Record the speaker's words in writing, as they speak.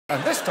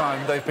And this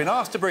time, they've been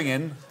asked to bring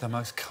in the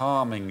most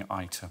calming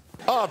item.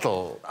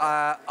 Ardle.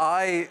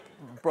 I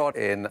brought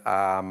in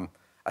a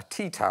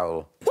tea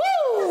towel.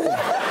 Woo!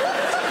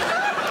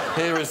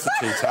 Here is the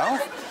tea towel.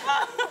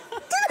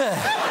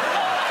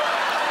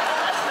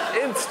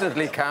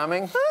 Instantly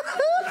calming.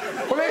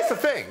 Well, here's the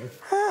thing.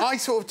 I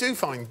sort of do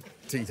find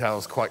tea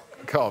towels quite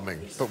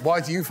calming, but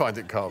why do you find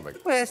it calming?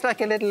 Well, it's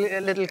like a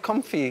little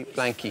comfy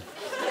blankie.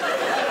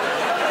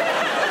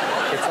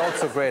 It's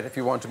also great if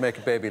you want to make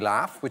a baby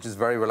laugh, which is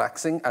very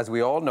relaxing. As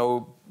we all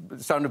know,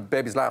 the sound of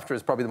baby's laughter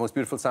is probably the most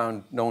beautiful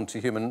sound known to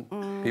human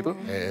people.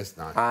 It is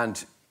nice.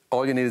 And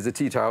all you need is a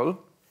tea towel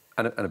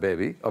and a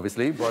baby,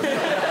 obviously, but... you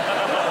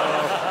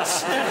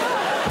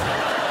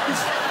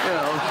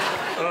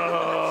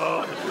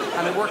know...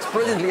 and it works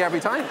brilliantly every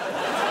time.